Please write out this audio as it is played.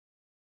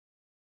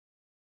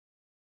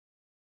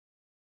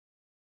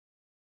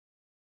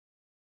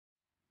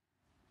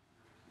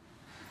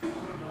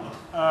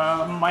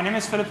My name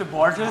is Felipe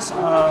Borges.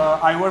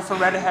 I work for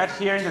Red Hat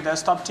here in the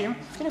desktop team.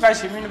 Can you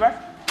guys hear me in the back?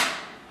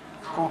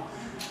 Cool.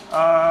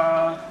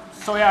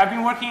 So yeah, I've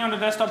been working on the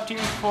desktop team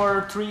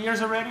for 3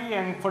 years already,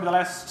 and for the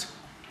last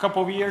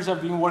couple of years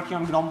I've been working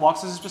on GNOME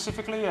Boxes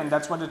specifically, and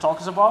that's what the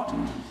talk is about.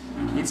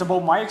 It's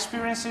about my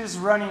experiences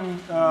running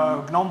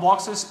GNOME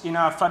Boxes in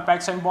a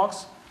Flatpak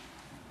sandbox,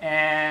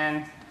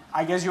 and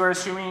I guess you're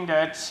assuming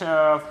that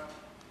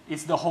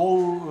it's the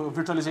whole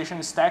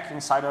virtualization stack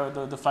inside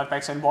of the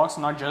Flatpak sandbox,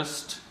 not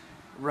just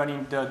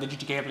running the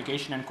GTK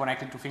application and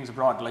connecting to things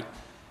abroad. Like,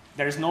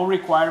 there is no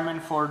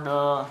requirement for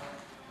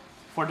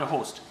the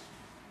host.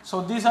 So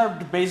these are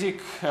the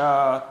basic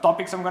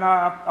topics I'm going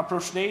to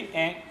approach today.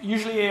 And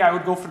usually I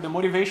would go for the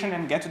motivation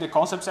and get to the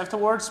concepts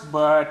afterwards,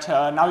 but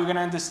now you're going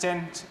to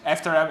understand,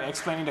 after I'm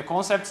explaining the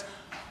concepts,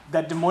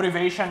 that the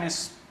motivation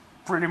is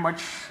pretty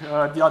much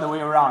the other way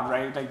around,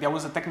 right? Like, there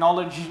was a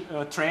technology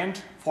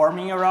trend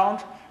forming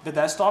around the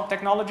desktop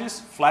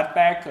technologies,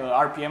 Flatpak,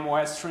 RPM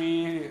OS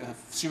 3,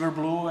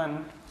 Silverblue,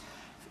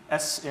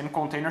 and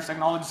containers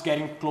technologies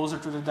getting closer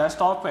to the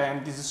desktop,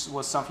 and this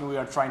was something we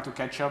are trying to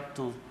catch up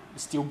to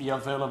still be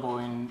available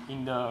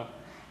in the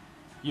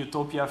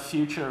utopia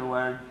future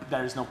where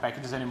there is no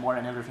packages anymore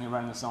and everything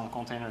runs on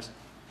containers.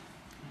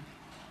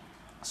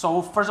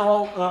 So first of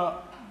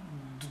all,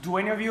 do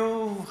any of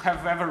you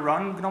have ever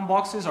run GNOME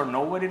Boxes or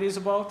know what it is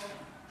about?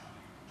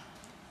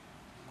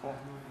 Cool.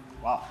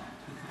 Wow.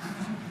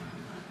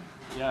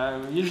 Yeah,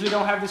 we usually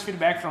don't have this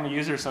feedback from the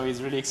users, so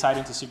it's really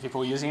exciting to see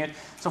people using it.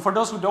 So for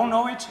those who don't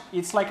know it,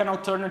 it's like an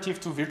alternative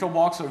to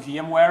VirtualBox or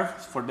VMware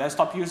for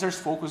desktop users,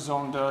 focused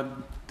on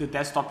the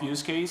desktop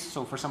use case.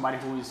 So for somebody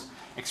who is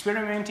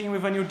experimenting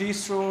with a new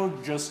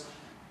distro, just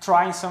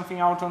trying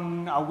something out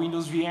on a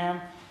Windows VM,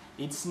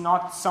 it's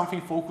not something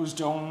focused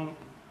on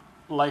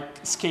like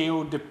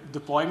scale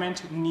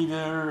deployment,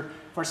 neither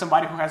for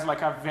somebody who has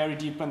like a very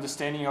deep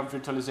understanding of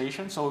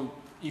virtualization. So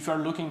if you're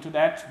looking to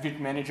that, Virt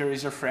Manager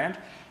is your friend.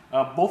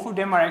 Both of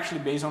them are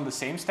actually based on the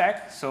same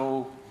stack,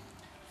 so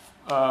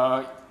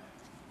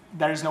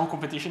there is no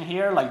competition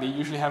here. Like,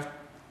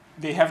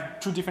 they have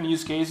two different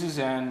use cases,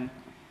 and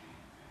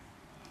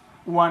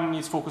one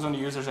is focused on the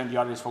users and the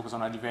other is focused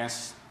on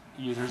advanced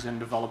users and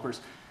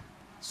developers.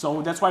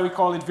 So that's why we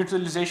call it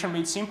virtualization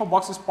made simple.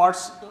 Boxes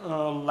parts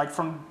like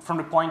from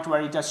the point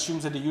where it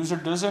assumes that the user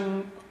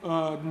doesn't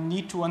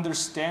need to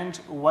understand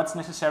what's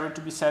necessary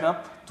to be set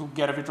up to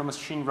get a virtual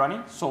machine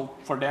running. So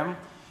for them,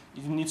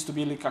 it needs to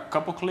be like a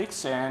couple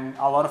clicks, and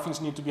a lot of things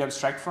need to be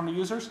abstract from the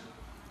users.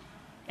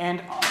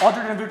 And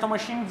other than virtual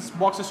machines,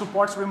 Boxes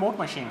supports remote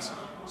machines.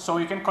 So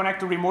you can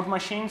connect to remote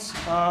machines,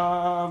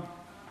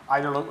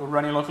 either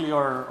running locally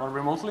or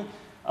remotely,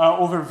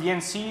 over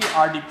VNC,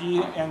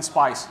 RDP, and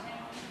Spice.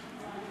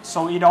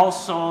 So it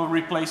also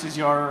replaces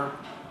your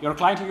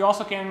client. You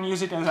also can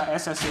use it as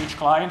a SSH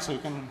client, so you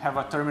can have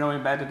a terminal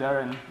embedded there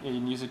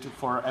and use it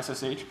for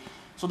SSH.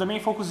 So the main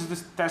focus is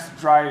this test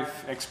drive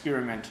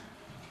experiment.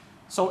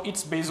 So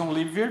it's based on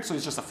libvirt, so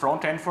it's just a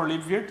front end for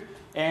libvirt,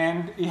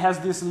 and it has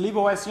this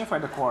libosinfo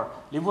at the core.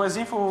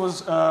 Libosinfo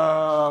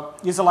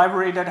is a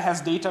library that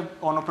has data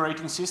on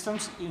operating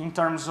systems in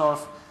terms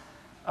of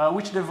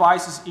which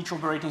devices each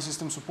operating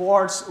system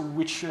supports,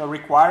 which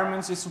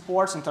requirements it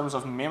supports in terms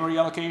of memory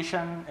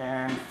allocation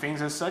and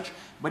things as such.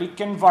 But it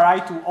can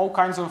vary to all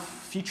kinds of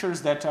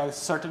features that a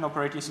certain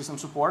operating system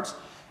supports.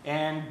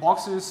 And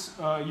Boxes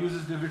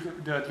uses the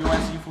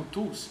libosinfo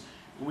tools,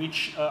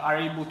 which are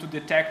able to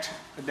detect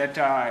that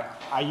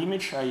an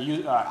image,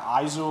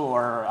 ISO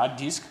or a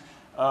disk,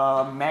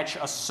 match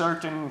a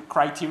certain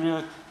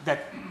criteria that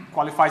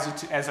qualifies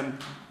it as a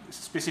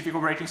specific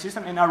operating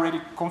system, and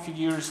already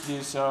configures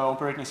this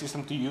operating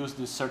system to use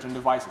these certain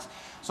devices.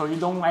 So you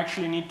don't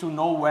actually need to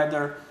know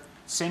whether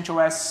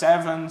CentOS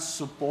 7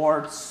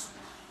 supports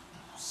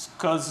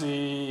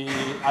SCSI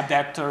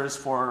adapters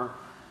for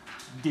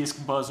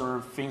disk bus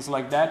or things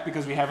like that,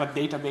 because we have a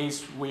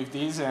database with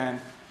these, and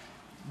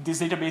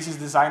this database is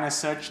designed as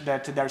such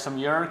that there's some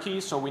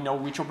hierarchy, so we know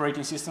which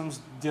operating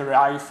systems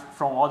derive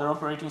from other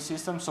operating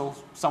systems, so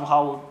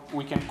somehow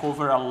we can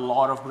cover a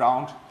lot of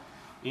ground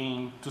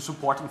into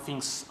supporting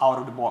things out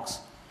of the box.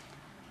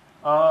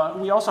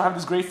 We also have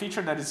this great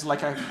feature that is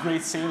like a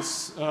great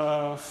sales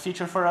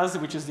feature for us,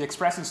 which is the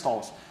express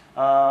installs.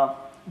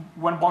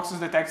 When Boxes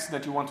detects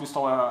that you want to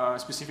install a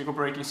specific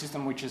operating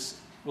system, which is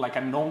like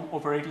a known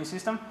operating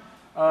system,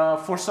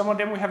 for some of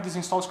them, we have these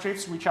install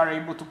scripts which are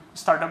able to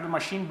start up the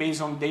machine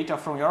based on data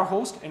from your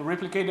host and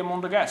replicate them on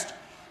the guest.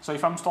 So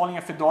if I'm installing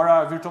a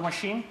Fedora virtual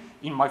machine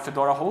in my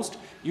Fedora host,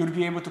 you'd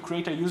be able to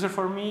create a user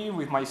for me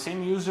with my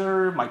same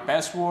user, my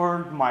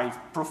password, my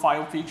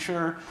profile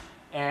picture,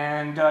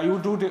 and you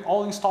would do the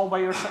all install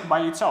by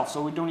itself.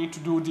 So we don't need to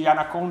do the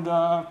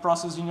Anaconda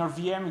process in your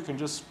VM. You can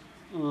just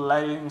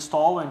let it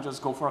install and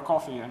just go for a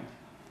coffee. And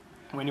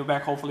when you're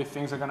back, hopefully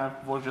things are going to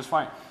work just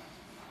fine.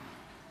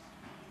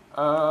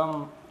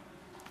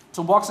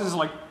 So Boxes is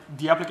like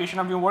the application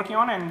I've been working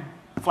on, and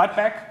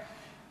Flatpak.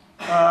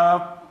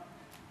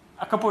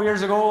 A couple of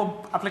years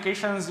ago,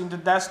 applications in the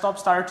desktop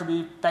started to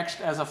be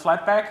packaged as a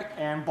Flatpak,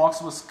 and Box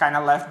was kind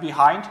of left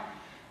behind.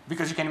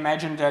 because you can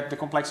imagine that the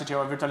complexity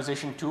of a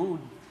virtualization tool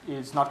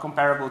is not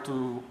comparable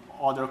to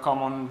other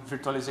common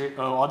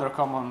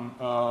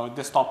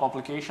desktop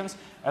applications.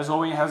 As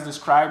Owen has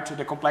described,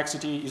 the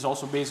complexity is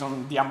also based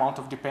on the amount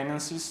of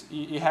dependencies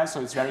it has,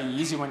 so it's very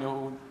easy when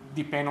you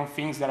depend on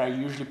things that are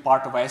usually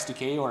part of a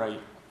SDK or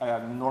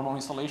a normal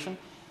installation.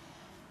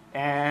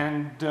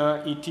 And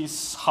it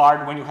is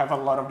hard when you have a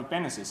lot of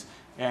dependencies.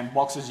 And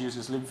Boxes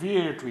uses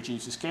libvirt, which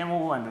uses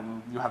Camel, and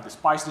then you have the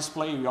Spice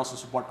display. We also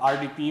support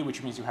RDP,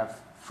 which means you have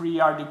free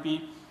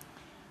RDP.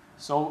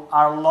 So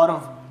a lot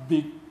of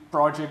big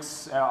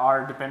projects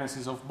are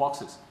dependencies of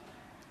Boxes.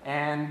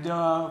 And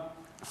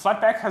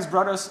Flatpak has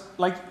brought us,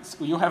 like,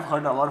 you have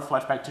heard a lot of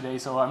Flatpak today,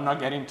 so I'm not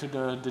getting to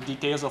the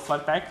details of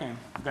Flatpak, and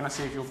I'm going to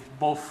save you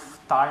both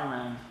time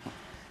and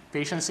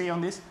patience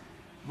on this.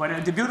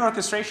 But the build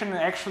orchestration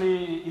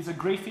actually is a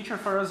great feature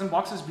for us in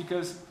Boxes,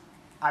 because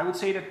I would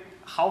say that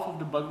half of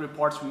the bug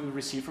reports we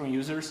receive from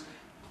users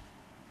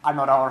are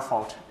not our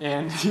fault.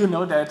 And you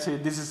know that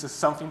this is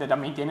something that a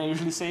maintainer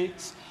usually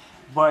says.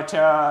 But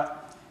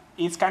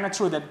it's kind of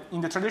true that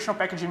in the traditional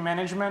packaging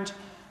management,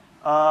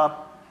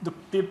 the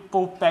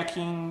people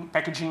packaging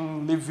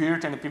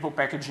libvirt and the people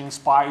packaging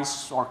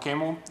Spice or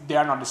Camel, they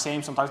are not the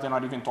same. Sometimes they're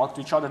not even talking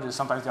to each other.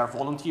 Sometimes they are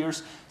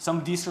volunteers.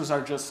 Some distros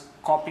are just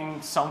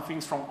copying some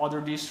things from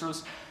other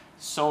distros.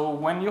 So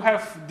when you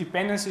have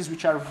dependencies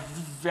which are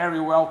very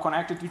well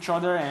connected to each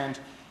other, and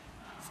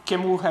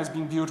Camel has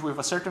been built with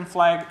a certain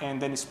flag,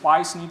 and then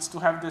Spice needs to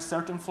have this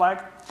certain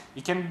flag,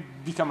 it can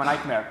become a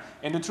nightmare.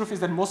 And the truth is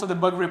that most of the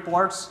bug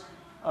reports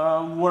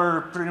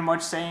were pretty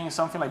much saying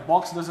something like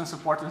Box doesn't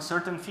support a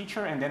certain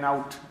feature, and then I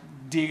would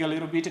dig a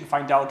little bit and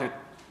find out that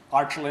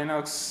Arch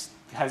Linux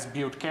has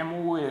built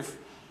Camel with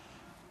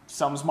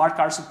some smart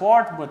card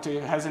support, but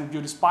it hasn't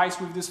built Spice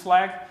with this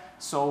flag.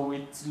 So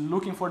it's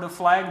looking for the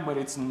flag, but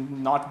it's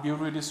not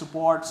built with the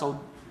support.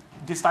 So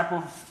this type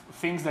of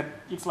things that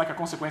it's like a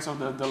consequence of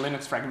the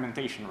Linux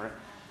fragmentation, right?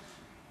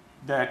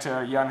 That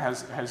Jan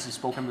has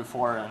spoken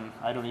before, and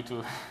I don't need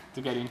to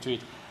get into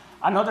it.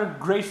 Another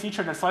great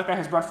feature that Flatpak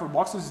has brought for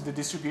Boxes is the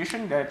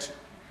distribution, that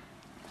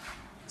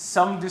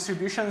some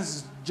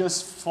distributions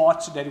just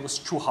thought that it was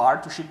too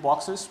hard to ship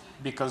Boxes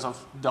because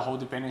of the whole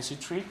dependency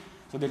tree.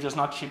 So they're just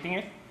not shipping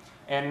it.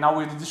 And now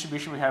with the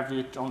distribution, we have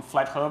it on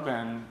FlatHub,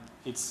 and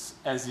it's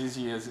as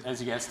easy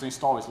as it gets to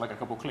install. It's like a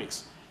couple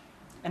clicks.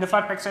 And the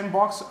Flatpak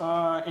sandbox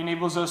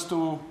enables us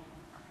to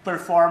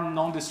perform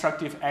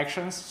non-destructive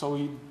actions.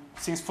 So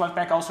since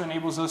Flatpak also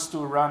enables us to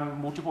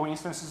run multiple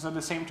instances at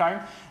the same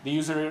time, the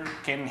user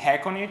can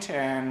hack on it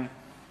and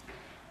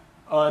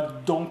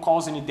don't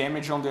cause any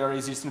damage on their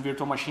existing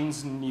virtual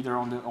machines, neither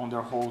on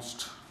their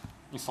host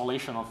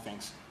installation of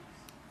things.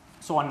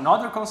 So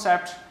another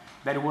concept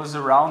that was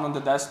around on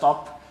the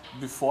desktop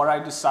before I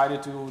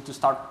decided to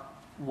start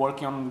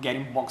working on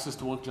getting Boxes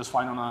to work just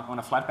fine on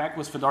a Flatpak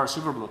was Fedora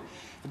Silverblue.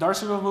 Fedora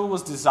Silverblue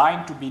was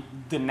designed to be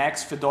the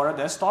next Fedora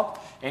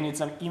desktop, and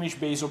it's an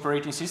image-based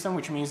operating system,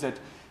 which means that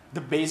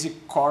the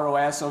basic core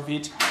OS of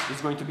it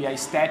is going to be a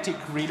static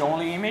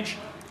read-only image,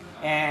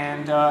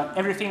 and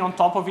everything on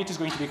top of it is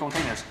going to be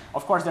containers.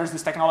 Of course, there's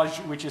this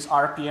technology which is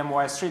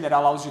rpm-ostree that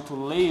allows you to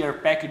layer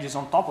packages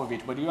on top of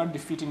it, but you are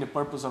defeating the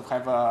purpose of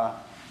have a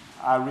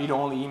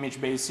read-only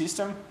image-based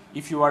system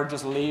if you are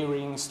just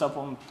layering stuff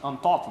on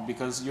top,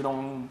 because you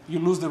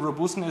lose the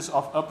robustness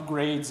of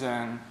upgrades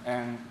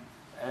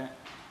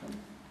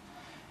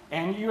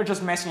and you're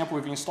just messing up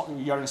with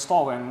your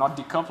install and not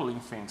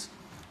decoupling things.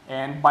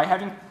 And by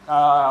having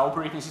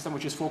operating system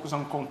which is focused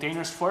on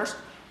containers first,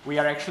 we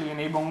are actually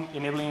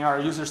enabling our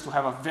users to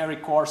have a very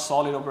core,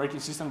 solid operating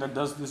system that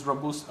does these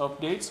robust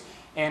updates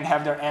and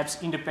have their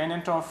apps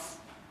independent of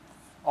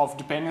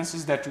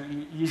dependencies that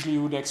usually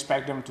you would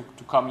expect them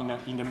to come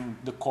in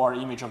the core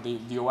image of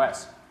the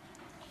OS.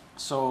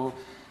 So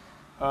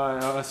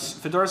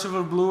Fedora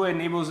Silverblue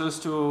enables us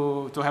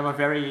to have a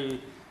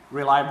very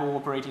reliable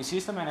operating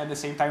system and at the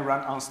same time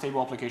run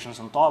unstable applications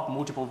on top,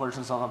 multiple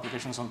versions of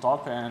applications on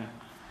top, and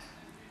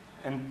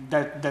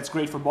that's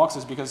great for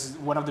Boxes, because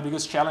one of the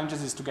biggest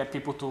challenges is to get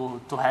people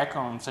to hack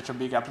on such a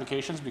big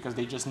applications, because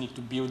they just need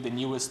to build the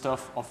newest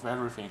stuff of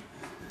everything.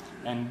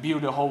 And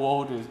build the whole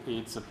world,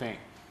 it's a pain.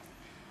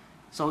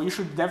 So you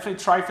should definitely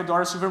try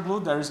Fedora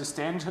Silverblue. There is a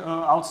stand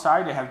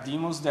outside. They have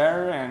demos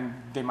there, and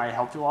they might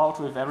help you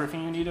out with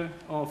everything you need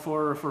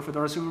for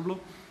Fedora Silverblue.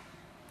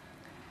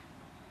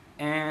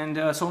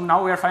 And so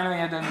now we are finally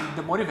at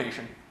the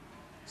motivation.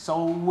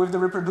 So with the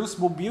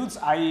reproducible builds,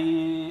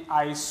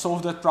 I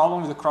solved that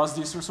problem with the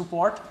cross-distro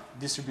support.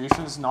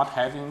 Distributions not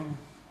having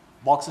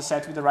boxes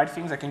set with the right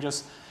things. I can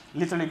just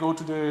literally go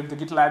to the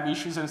GitLab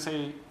issues and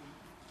say,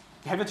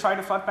 have you tried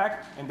the Flatpak?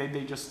 And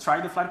they just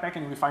try the Flatpak,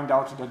 and we find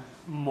out that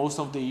most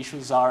of the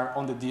issues are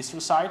on the distro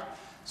side.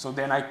 So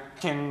then I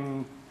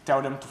can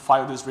tell them to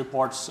file these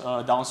reports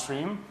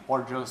downstream,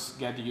 or just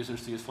get the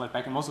users to use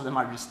Flatpak. And most of them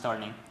are just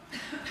turning.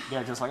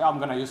 They're just like, oh, I'm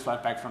going to use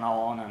Flatpak from now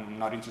on, and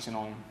not interested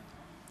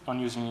on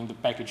using the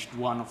packaged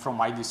one from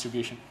my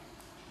distribution.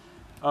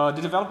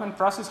 The development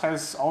process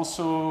has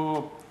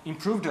also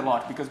improved a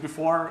lot because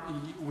before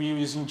we were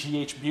using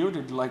GH build,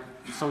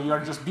 so you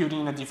are just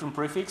building a different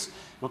prefix,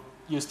 but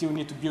you still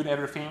need to build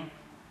everything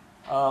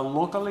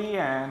locally,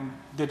 and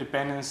the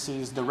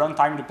dependencies, the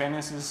runtime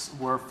dependencies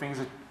were things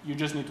that you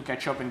just need to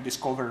catch up and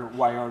discover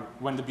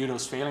when the build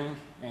was failing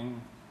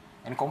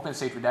and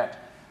compensate with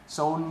that.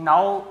 So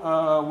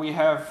now we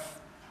have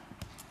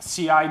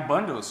CI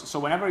bundles. So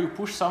whenever you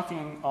push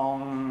something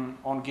on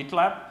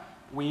GitLab,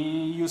 we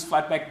use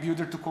Flatpak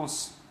Builder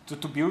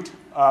to build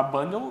a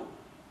bundle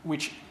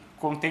which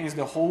contains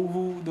the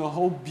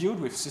whole build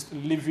with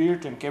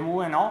libvirt and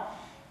QEMU and all,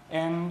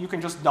 and you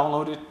can just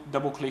download it,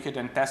 double-click it,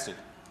 and test it.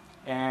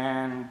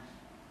 And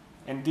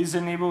this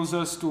enables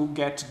us to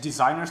get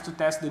designers to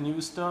test the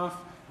new stuff,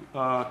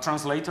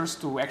 translators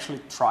to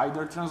actually try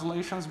their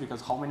translations,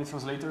 because how many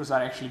translators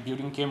are actually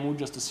building QEMU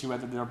just to see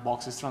whether their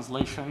Boxes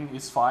translation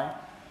is fine?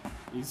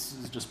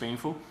 It's just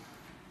painful.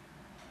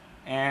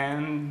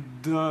 And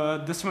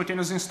the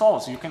simultaneous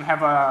installs. You can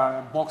have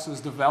a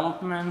Boxes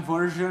development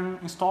version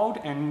installed,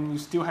 and you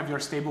still have your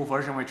stable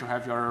version, which you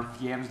have your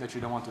VMs that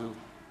you don't want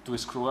to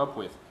screw up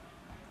with.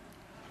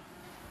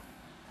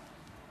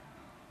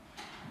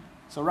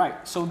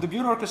 So the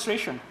build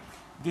orchestration.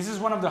 This is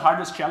one of the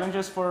hardest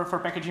challenges for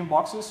packaging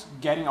Boxes,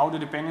 getting all the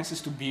dependencies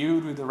to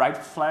build with the right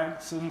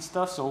flags and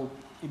stuff. So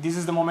this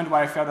is the moment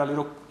where I felt a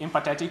little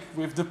empathetic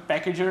with the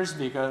packagers,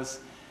 because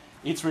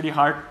it's really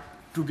hard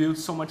to build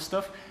so much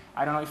stuff.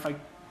 I don't know if I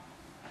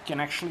can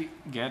actually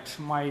get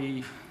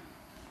my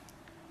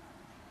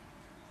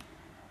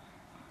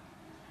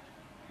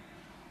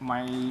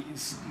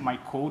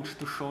code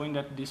to show in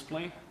that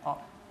display. Oh,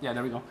 yeah,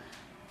 there we go.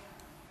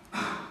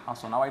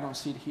 Also, now I don't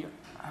see it here.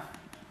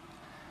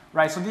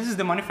 Right, so this is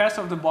the manifest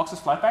of the Boxes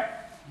Flatpak.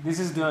 This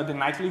is the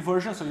nightly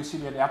version, so you see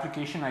that the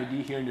application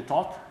ID here in the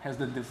top has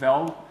the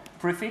devel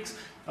prefix.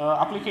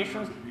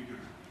 Applications.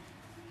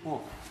 Oh,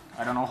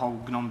 I don't know how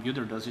GNOME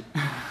Builder does it.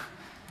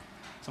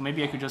 So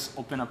maybe I could just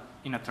open up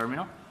in a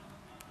terminal,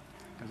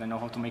 because I know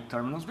how to make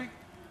terminals big.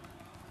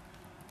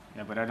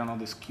 Yeah, but I don't know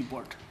this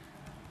keyboard.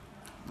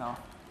 No.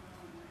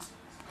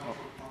 Oh.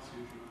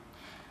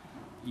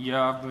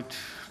 Yeah, but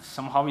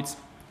somehow it's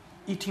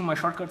eating my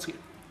shortcuts here.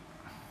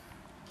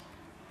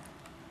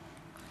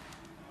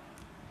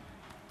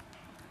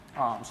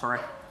 Oh, I'm sorry.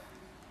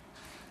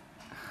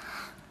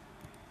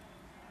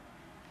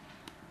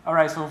 All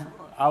right, so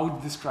I'll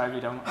describe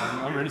it.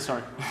 I'm really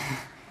sorry.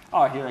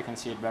 Oh, here I can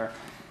see it better.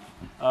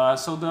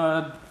 So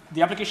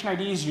the application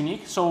ID is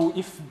unique. So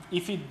if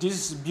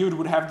this build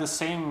would have the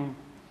same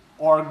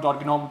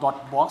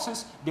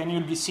org.gnome.boxes, then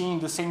you'll be seeing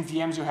the same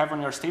VMs you have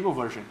on your stable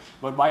version.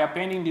 But by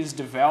appending this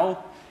devel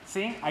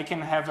thing, I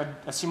can have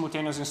a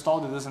simultaneous install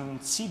that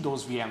doesn't see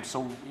those VMs.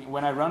 So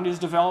when I run this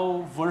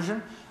devel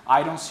version,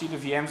 I don't see the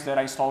VMs that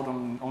I installed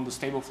on the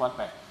stable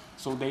Flatpak.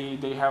 So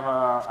they have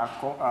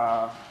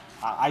a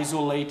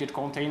isolated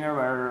container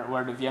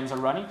where the VMs are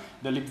running.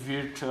 The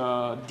libvirt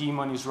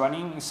daemon is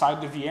running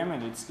inside the VM,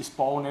 and it's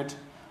spawned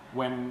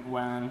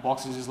when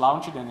Boxes is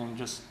launched, and then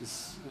just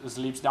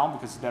sleeps down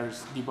because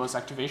there's dbus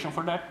activation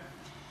for that.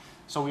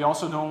 So we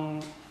also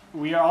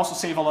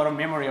save a lot of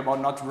memory about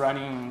not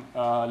running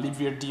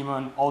libvirt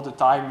daemon all the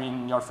time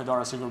in your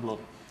Fedora Silverblue,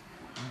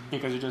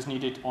 because you just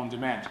need it on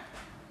demand.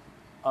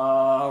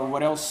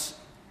 What else?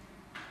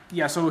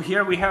 Yeah, so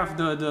here we have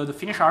the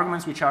Finnish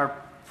arguments, which are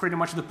pretty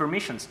much the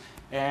permissions.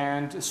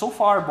 And so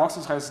far,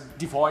 Boxes has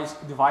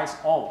device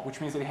all,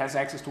 which means that it has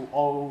access to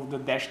all the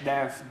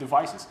 -dev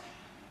devices.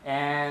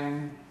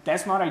 And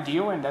that's not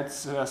ideal, and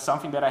that's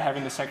something that I have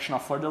in the section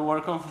of further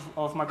work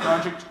of my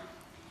project,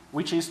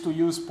 which is to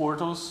use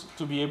portals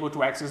to be able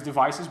to access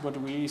devices, but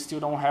we still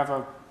don't have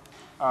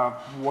a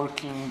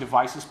working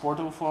devices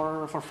portal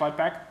for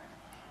Flatpak.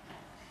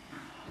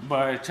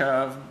 But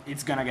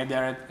it's gonna get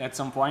there at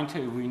some point.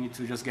 We need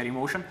to just get in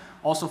motion.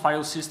 Also,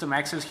 file system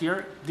access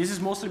here. This is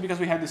mostly because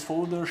we have this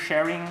folder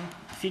sharing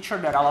feature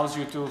that allows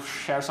you to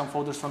share some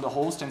folders from the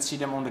host and see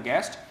them on the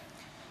guest.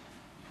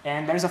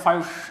 And there's a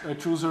file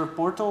chooser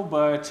portal,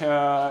 but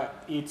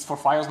it's for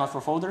files, not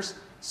for folders.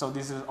 So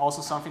this is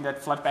also something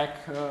that Flatpak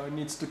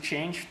needs to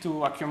change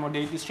to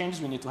accommodate these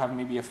changes. We need to have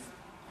maybe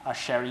a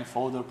sharing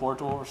folder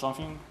portal or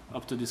something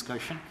up to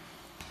discussion.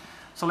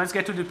 So let's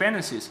get to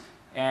dependencies.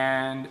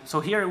 And so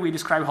here we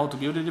describe how to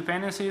build the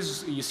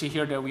dependencies. You see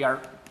here that we are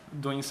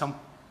doing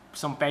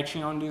some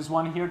patching on this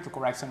one here to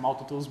correct some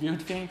multi-tools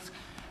build things.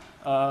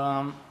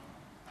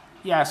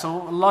 Yeah, so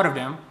a lot of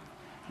them.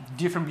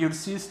 Different build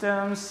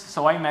systems.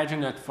 So I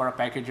imagine that for a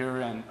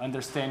packager and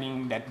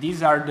understanding that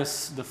these are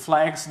the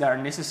flags that are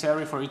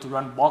necessary for you to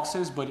run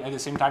Boxes, but at the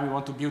same time you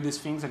want to build these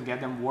things and get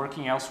them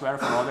working elsewhere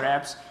for other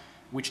apps,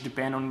 which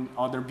depend on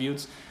other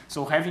builds.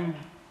 So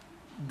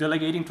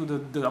delegating to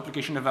the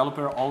application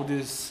developer all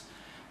these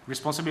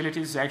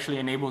responsibilities actually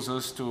enables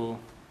us to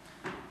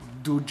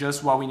do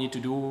just what we need to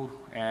do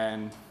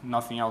and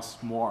nothing else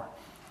more.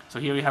 So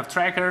here we have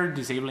tracker,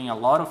 disabling a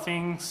lot of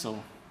things. So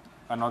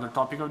another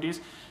topic of this.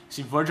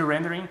 See, virtual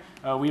rendering.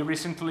 We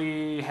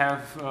recently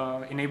have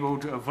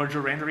enabled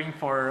virtual rendering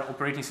for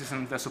operating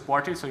systems that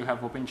support it. So you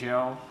have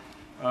OpenGL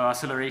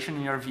acceleration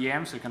in your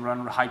VM, so you can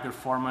run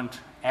high-performant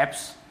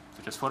apps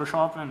such as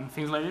Photoshop and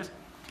things like this.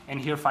 And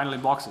here, finally,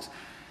 boxes.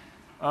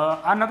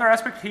 Another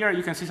aspect here,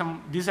 you can see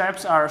these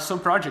apps are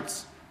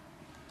sub-projects,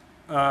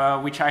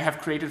 which I have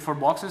created for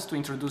boxes to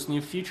introduce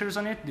new features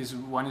on it. This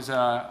one is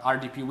a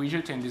RDP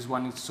widget, and this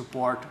one is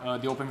support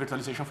the open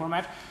virtualization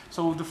format.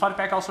 So the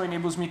Flatpak also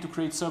enables me to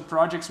create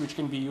sub-projects which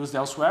can be used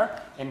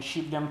elsewhere and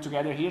ship them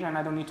together here, and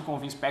I don't need to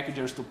convince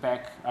packagers to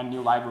pack a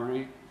new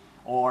library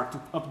or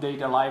to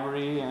update a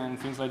library and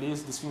things like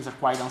this. These things are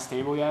quite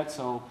unstable yet,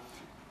 so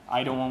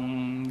I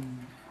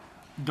don't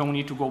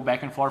need to go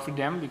back and forth with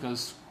them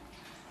because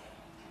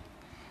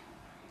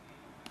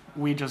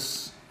we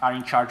just are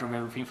in charge of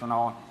everything from now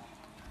on.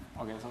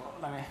 Okay, so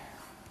let me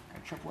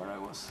catch up where I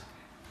was.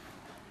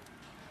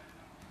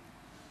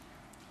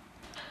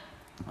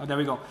 Oh, there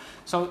we go.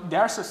 So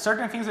there are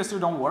certain things that still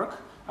don't work.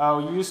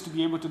 You used to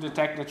be able to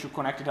detect that you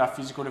connected a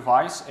physical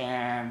device,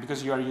 and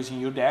because you are using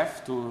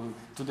UDEF to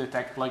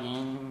detect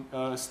plug-in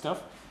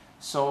stuff.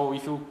 So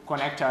if you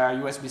connect a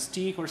USB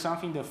stick or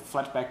something, the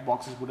Flatpak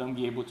boxes wouldn't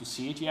be able to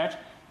see it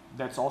yet.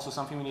 That's also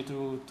something we need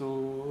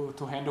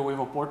to handle with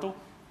a portal.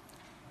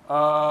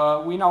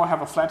 We now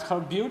have a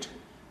FlatHub build,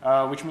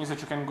 which means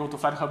that you can go to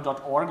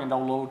flathub.org and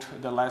download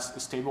the last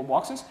stable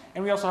boxes.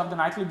 And we also have the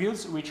nightly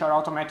builds, which are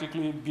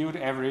automatically built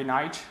every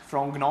night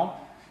from GNOME.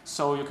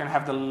 So you can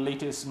have the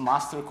latest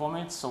master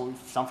commits. So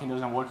if something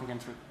doesn't work, you can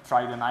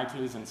try the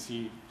nightlies and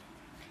see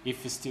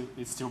if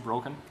it's still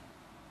broken.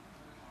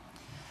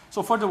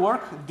 So for the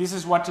work, this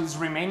is what is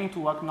remaining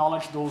to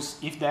acknowledge those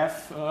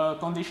if-def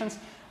conditions.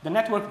 The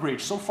network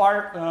bridge. So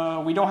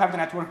far, we don't have the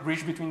network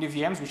bridge between the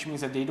VMs, which means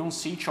that they don't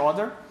see each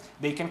other.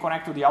 They can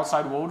connect to the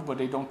outside world, but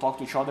they don't talk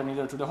to each other,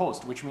 neither to the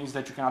host, which means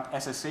that you cannot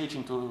SSH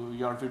into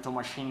your virtual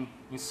machine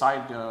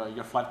inside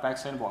your Flatpak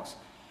sandbox.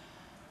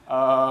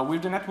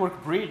 With the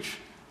network bridge,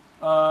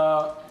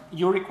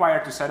 you're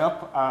required to set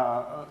up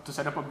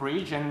a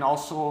bridge and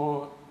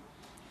also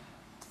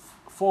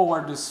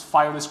forward this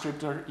file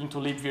descriptor into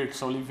libvirt,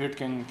 so libvirt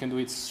can do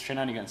its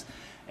shenanigans.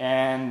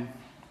 And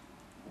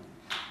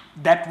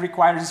that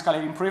requires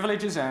escalating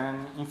privileges,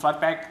 and in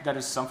Flatpak,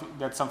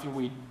 that's something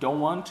we don't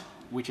want,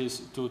 which is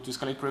to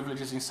escalate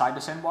privileges inside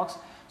the sandbox.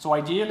 So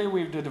ideally,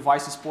 with the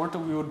devices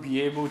portal, we would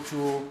be able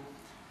to,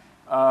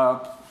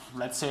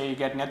 let's say,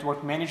 get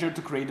network manager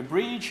to create a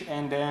bridge,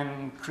 and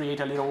then create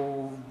a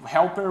little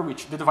helper,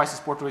 which the devices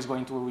portal is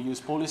going to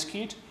use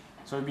PoliceKit.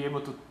 So you'll be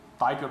able to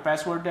type your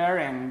password there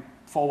and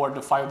forward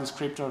the file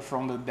descriptor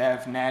from the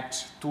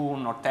DevNet,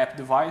 Tune, or TAP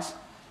device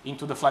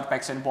into the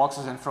Flatpak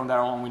sandboxes, and from there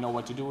on, we know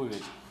what to do with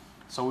it.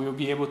 So we will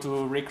be able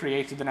to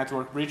recreate the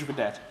network bridge with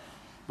that.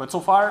 But so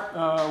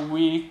far,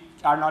 we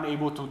are not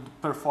able to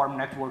perform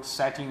network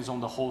settings on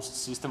the host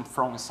system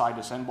from inside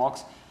the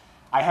sandbox.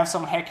 I have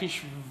some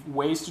hackish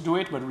ways to do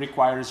it, but it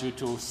requires you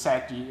to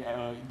set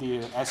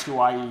the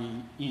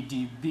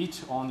SUIED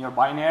bit on your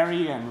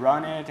binary and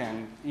run it.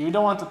 And you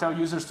don't want to tell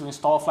users to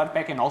install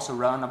Flatpak and also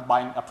run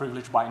a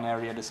privileged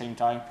binary at the same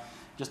time,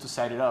 just to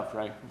set it up,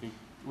 right?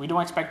 We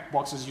don't expect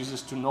boxes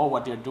users to know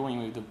what they're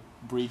doing with the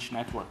bridge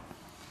network.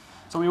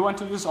 So we want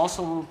to use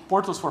also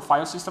portals for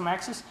file system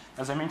access.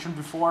 As I mentioned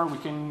before, we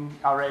can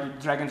already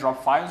drag and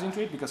drop files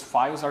into it because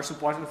files are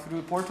supported through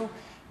the portal.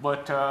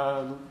 But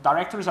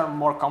directories are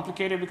more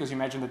complicated because you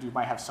imagine that you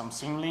might have some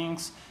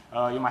symlinks,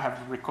 you might have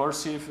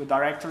recursive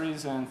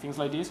directories and things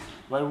like this.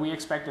 But we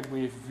expect that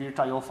with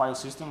virt.io file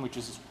system, which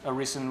is a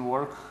recent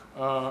work,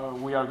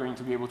 we are going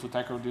to be able to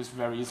tackle this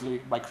very easily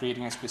by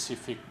creating a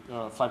specific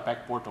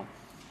Flatpak portal.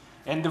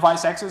 And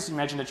device access,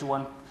 imagine that you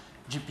want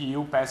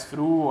GPU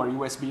pass-through or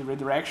USB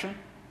redirection.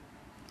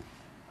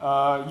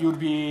 It would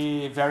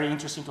be very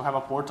interesting to have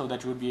a portal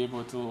that you would be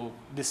able to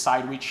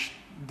decide which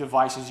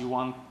devices you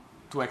want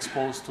to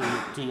expose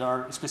to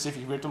your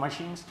specific virtual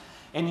machines.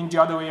 And in the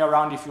other way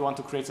around, if you want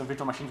to create some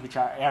virtual machines which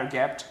are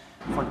air-gapped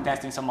for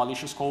testing some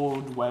malicious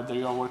code, whether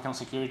you are working on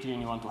security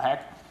and you want to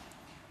hack,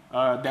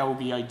 that would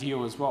be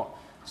ideal as well.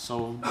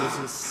 So this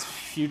is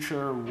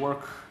future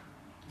work.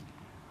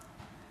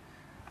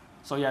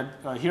 So yeah,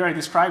 here I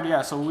described,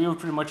 so we will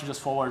pretty much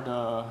just forward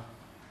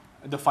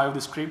the file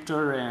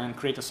descriptor and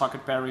create a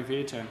socket pair with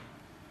it. And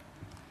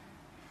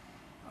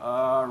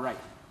right.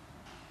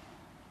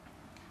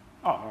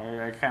 Oh,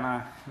 I kind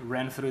of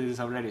ran through this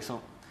already.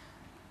 So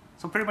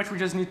pretty much we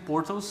just need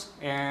portals,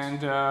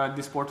 and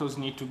these portals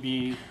need to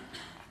be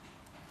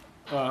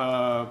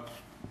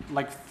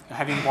like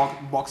having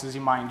boxes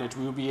in mind that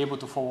we will be able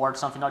to forward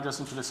something not just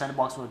into the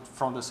sandbox, but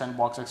from the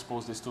sandbox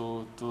expose this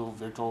to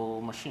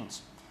virtual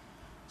machines.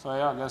 So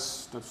yeah, I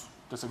guess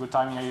that's a good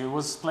timing. I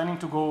was planning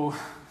to go.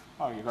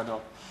 Oh, you got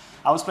up.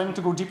 I was planning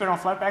to go deeper on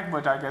Flatpak,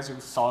 but I guess you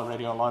saw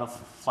already a lot of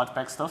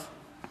Flatpak stuff.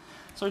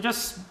 So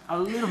just a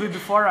little bit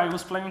before, I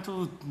was planning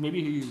to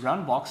maybe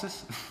run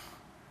boxes.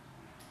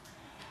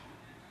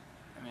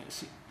 Let me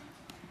see.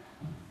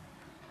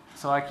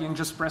 So I can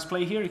just press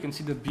play here. You can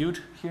see the build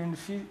here in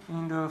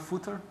the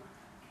footer.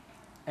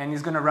 And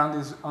it's going to run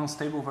this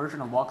unstable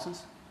version of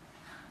Boxes.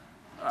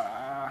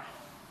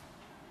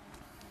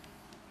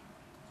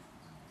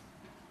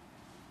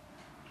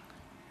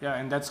 Yeah,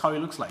 and that's how it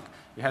looks like.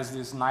 It has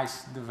this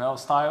nice devel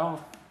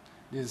style,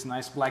 this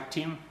nice black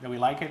theme that we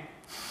like it.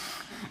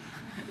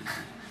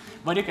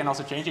 But you can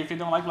also change it if you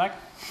don't like black.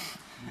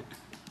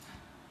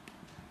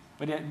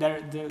 But yeah,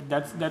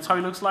 that's how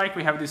it looks like.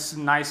 We have this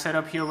nice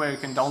setup here where you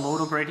can download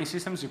operating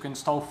systems. You can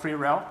install free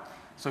RHEL.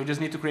 So you just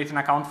need to create an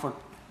account for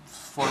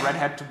Red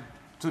Hat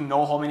to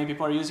know how many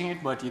people are using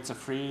it, but it's a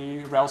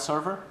free RHEL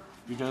server.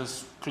 You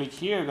just click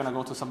here, you're going to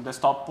go to some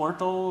desktop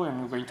portal, and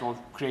you're going to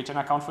create an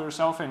account for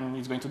yourself, and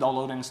it's going to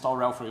download and install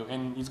RHEL for you.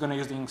 And it's going to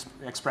use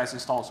the Express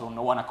install, so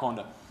no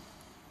Anaconda.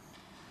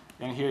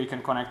 And here you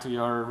can connect to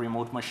your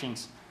remote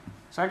machines.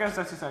 So I guess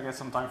that's it. I guess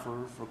some time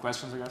for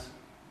questions, I guess.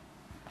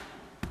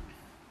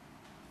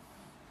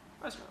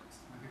 Questions?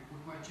 Okay,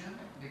 quick question.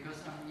 Because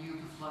I'm new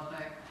to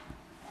Flatpak,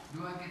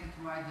 do I get it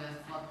right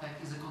that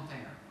Flatpak is a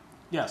container?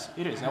 Yes,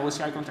 it is.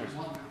 OCI container.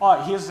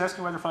 Oh, he's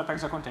asking whether Flatpak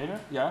is a container.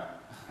 Yeah.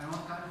 And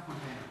what kind of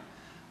container?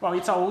 Well,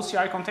 it's a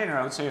OCI container,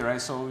 I would say, right?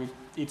 So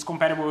it's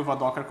compatible with a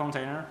Docker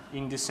container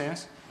in this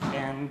sense,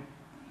 and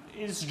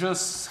it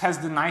just has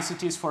the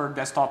niceties for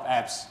desktop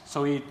apps.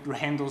 So it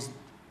handles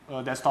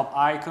desktop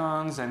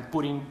icons and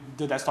putting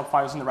the desktop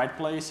files in the right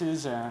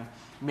places and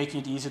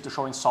making it easy to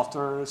show in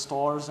software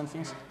stores and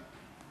things. So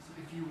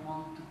if you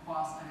want to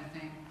pass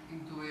anything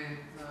into it,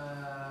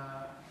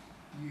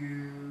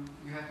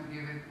 you have to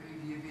give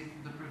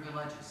it the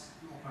privileges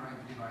to operate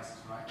the devices,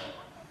 right?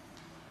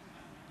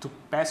 To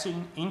pass it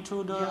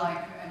into the... Yeah,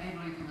 like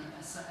enable it in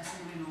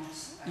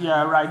Linux.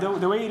 Yeah, right.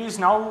 The way it is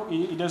now,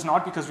 it does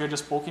not, because we are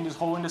just poking this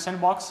hole in the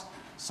sandbox.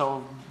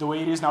 So the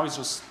way it is now is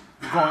just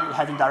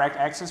having direct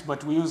access,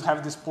 but we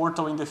have this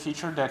portal in the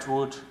feature that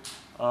would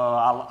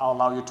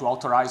allow you to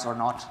authorize or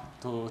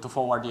not to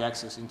forward the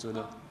access into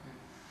the...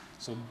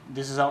 So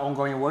this is our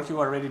ongoing work you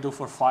already do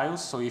for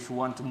files. So if you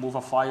want to move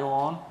a file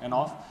on and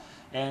off.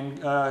 And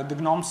the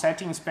GNOME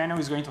settings panel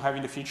is going to have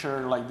in the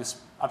future like this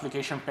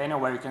application panel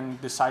where you can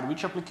decide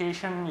which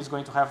application is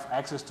going to have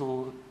access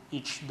to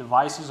each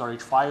devices or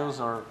each files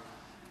or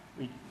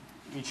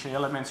each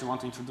elements you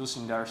want to introduce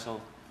in there. So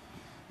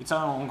it's an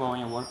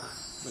ongoing work.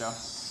 Yeah.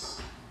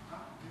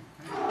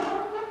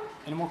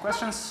 Any more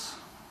questions?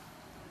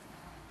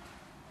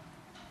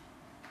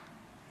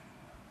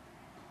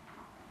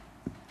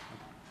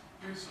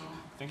 Okay, so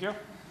Thank you.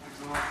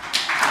 thanks a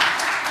lot.